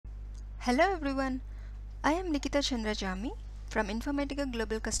Hello everyone, I am Nikita Chandrajami from Informatica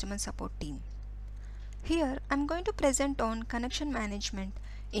Global Customer Support Team. Here I am going to present on connection management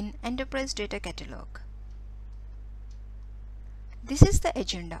in Enterprise Data Catalog. This is the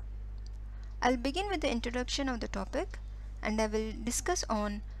agenda. I'll begin with the introduction of the topic and I will discuss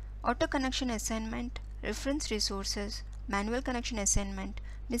on auto connection assignment, reference resources, manual connection assignment,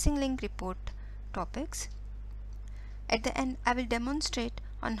 missing link report topics. At the end, I will demonstrate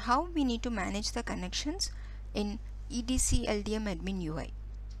on how we need to manage the connections in EDC LDM Admin UI.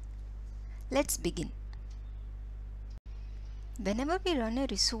 Let's begin. Whenever we run a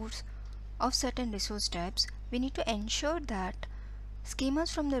resource of certain resource types, we need to ensure that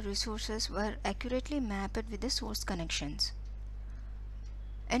schemas from the resources were accurately mapped with the source connections.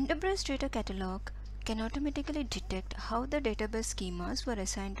 Enterprise Data Catalog can automatically detect how the database schemas were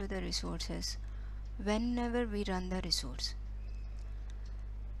assigned to the resources whenever we run the resource.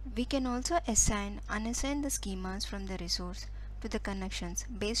 We can also unassign the schemas from the resource to the connections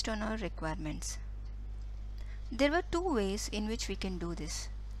based on our requirements. There were two ways in which we can do this: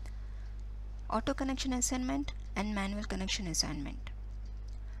 auto connection assignment and manual connection assignment.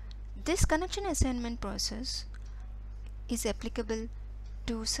 This connection assignment process is applicable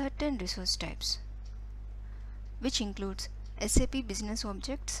to certain resource types, which includes SAP Business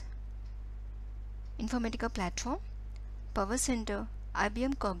Objects, Informatica Platform, PowerCenter,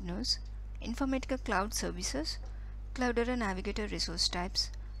 IBM Cognos, Informatica Cloud Services, Cloudera Navigator resource types,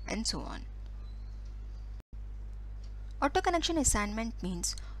 and so on. Auto connection assignment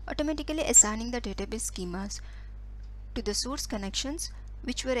means automatically assigning the database schemas to the source connections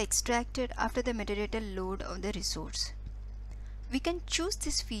which were extracted after the metadata load of the resource. We can choose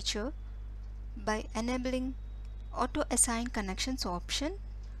this feature by enabling Auto Assign Connections option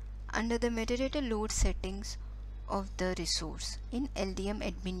under the metadata load settings of the resource in LDM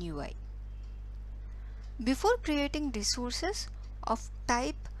Admin UI. Before creating resources of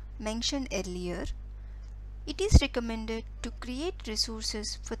type mentioned earlier, it is recommended to create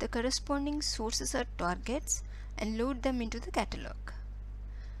resources for the corresponding sources or targets and load them into the catalog.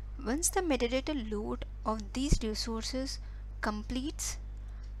 Once the metadata load of these resources completes,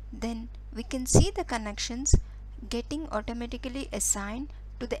 then we can see the connections getting automatically assigned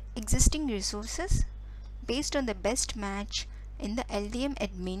to the existing resources based on the best match in the LDM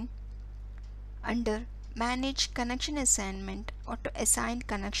admin under Manage Connection Assignment Auto Assigned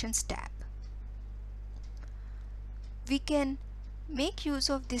Connections tab. We can make use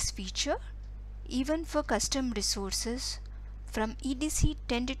of this feature even for custom resources from EDC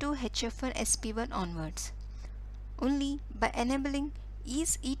 10.2 HF1 SP1 onwards, only by enabling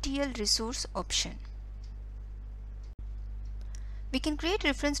Ease ETL resource option. We can create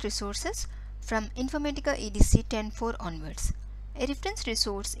reference resources from Informatica EDC 10.4 onwards. A reference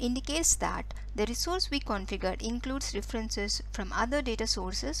resource indicates that the resource we configured includes references from other data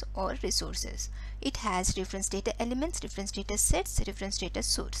sources or resources. It has reference data elements, reference data sets, reference data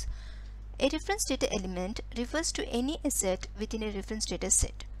source. A reference data element refers to any asset within a reference data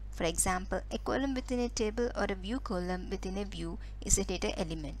set. For example, a column within a table or a view column within a view is a data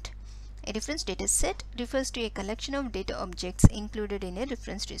element. A reference data set refers to a collection of data objects included in a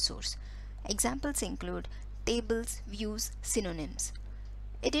reference resource. Examples include tables, views, synonyms.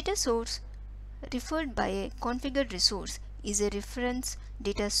 A data source referred by a configured resource is a reference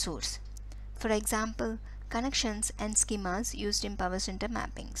data source. For example, connections and schemas used in PowerCenter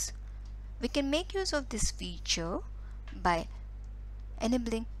mappings. We can make use of this feature by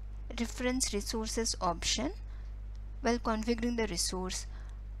enabling Reference Resources option while configuring the resource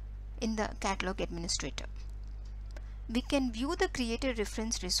in the Catalog Administrator. We can view the created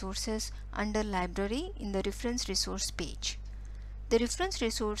reference resources under Library in the Reference Resource page. The reference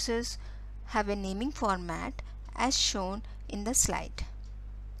resources have a naming format as shown in the slide.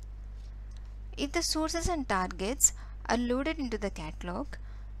 If the sources and targets are loaded into the catalog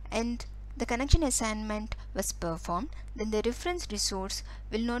and the connection assignment was performed, then the reference resource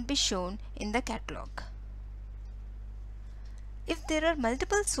will not be shown in the catalog. If there are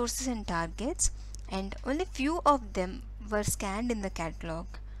multiple sources and targets and only few of them were scanned in the catalog,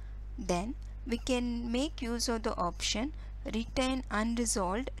 then we can make use of the option Retain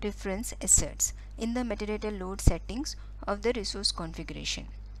Unresolved Reference Assets in the metadata load settings of the resource configuration,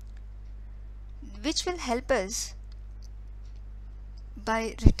 which will help us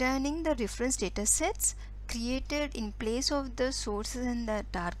by returning the reference data sets created in place of the sources and the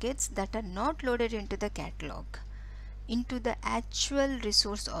targets that are not loaded into the catalog into the actual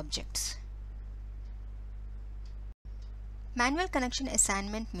resource objects. Manual connection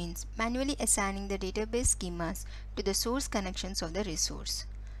assignment means manually assigning the database schemas to the source connections of the resource.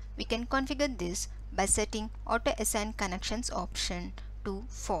 We can configure this by setting Auto Assign Connections option to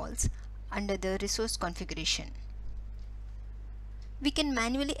false under the resource configuration. We can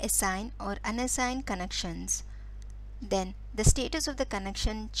manually assign or unassign connections. Then the status of the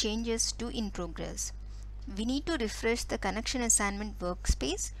connection changes to in progress. We need to refresh the connection assignment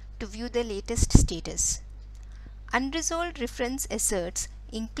workspace to view the latest status. Unresolved reference asserts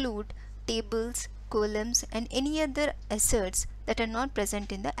include tables, columns, and any other asserts that are not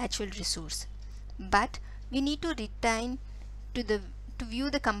present in the actual resource. But we need to return to view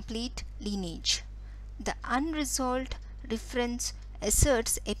the complete lineage. The unresolved reference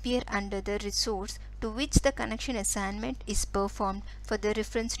asserts appear under the resource to which the connection assignment is performed for the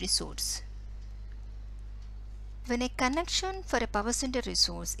reference resource. When a connection for a PowerCenter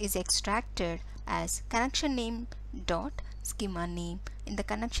resource is extracted as connection name dot schema name in the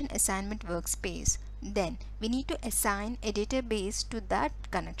connection assignment workspace, then we need to assign a database to that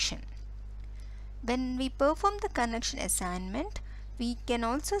connection. When we perform the connection assignment, we can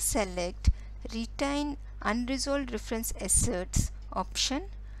also select retain unresolved reference asserts option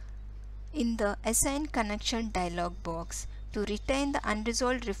in the assign connection dialog box to retain the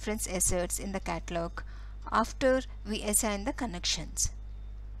unresolved reference asserts in the catalog after we assign the connections.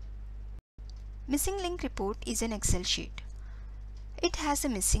 Missing link report is an Excel sheet. It has the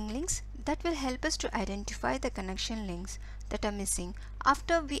missing links that will help us to identify the connection links that are missing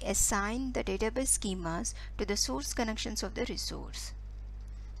after we assign the database schemas to the source connections of the resource.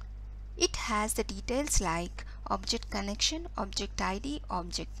 It has the details like object connection, object ID,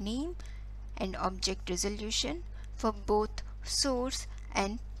 object name, and object resolution for both source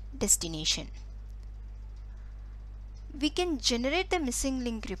and destination. We can generate the missing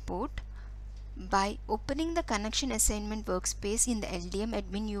link report by opening the connection assignment workspace in the LDM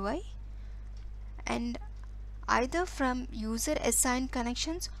admin UI, and either from user assigned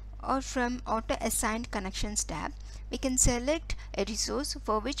connections or from auto assigned connections tab, we can select a resource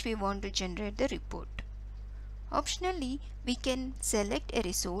for which we want to generate the report. Optionally, we can select a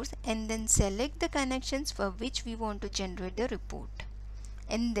resource and then select the connections for which we want to generate the report,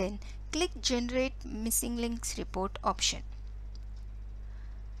 and then click Generate Missing Links Report option.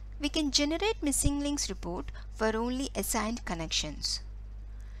 We can generate missing links report for only assigned connections.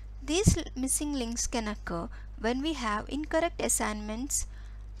 These missing links can occur when we have incorrect assignments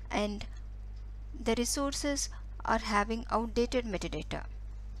and the resources are having outdated metadata.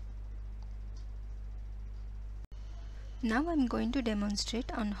 Now I'm going to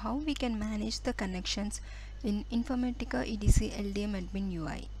demonstrate on how we can manage the connections in Informatica EDC LDM admin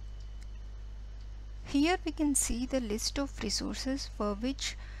UI. Here we can see the list of resources for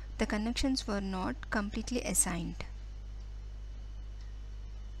which the connections were not completely assigned.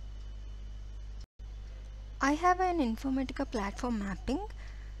 I have an Informatica platform mapping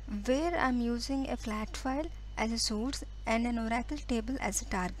where I'm using a flat file as a source and an Oracle table as a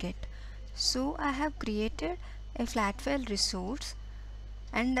target. So I have created a flat file resource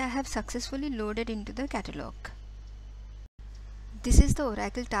and I have successfully loaded into the catalog. This is the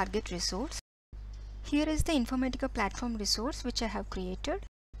Oracle target resource. Here is the Informatica platform resource which I have created.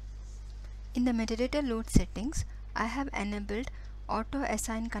 In the metadata load settings, I have enabled auto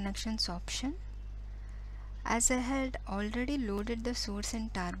assign connections option. As I had already loaded the source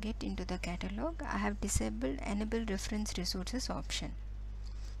and target into the catalog, I have disabled enable reference resources option.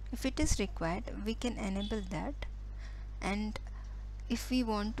 If it is required, we can enable that, and if we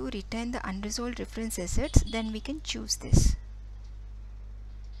want to retain the unresolved reference assets, then we can choose this.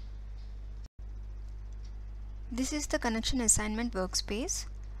 This is the connection assignment workspace.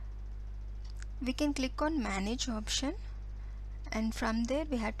 We can click on manage option, and from there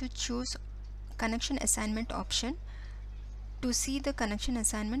we have to choose connection assignment option to see the connection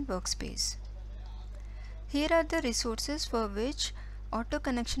assignment workspace. Here are the resources for which auto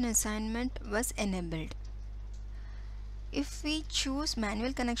connection assignment was enabled. If we choose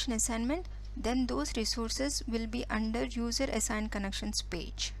manual connection assignment, then those resources will be under user assigned connections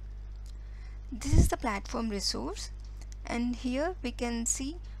page. This is the platform resource, and here we can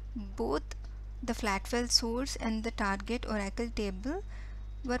see both the flat file source and the target Oracle table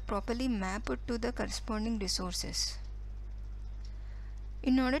were properly mapped to the corresponding resources.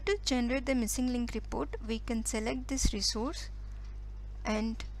 In order to generate the missing link report, we can select this resource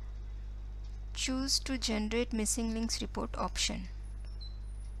and choose to generate missing links report option.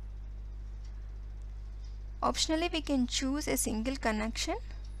 Optionally, we can choose a single connection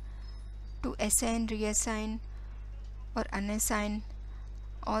to assign, reassign or unassign,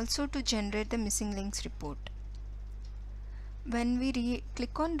 also to generate the missing links report. When we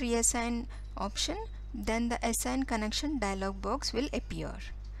click on reassign option, then the assign connection dialog box will appear.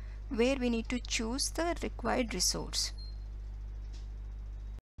 where we need to choose the required resource.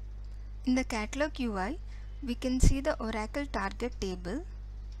 In the catalog UI, we can see the Oracle target table.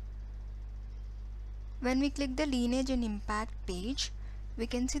 When we click the lineage and impact page, we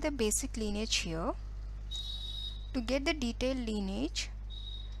can see the basic lineage here. To get the detailed lineage,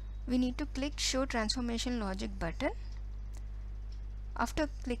 we need to click show transformation logic button. After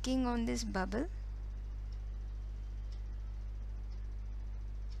clicking on this bubble,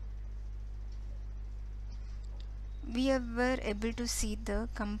 we were able to see the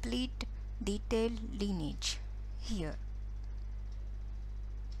complete detailed lineage here.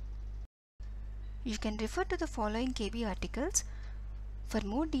 You can refer to the following KB articles for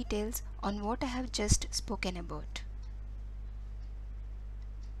more details on what I have just spoken about.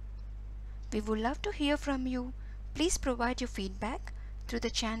 We would love to hear from you. Please provide your feedback through the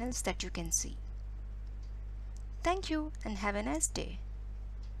channels that you can see. Thank you and have a nice day.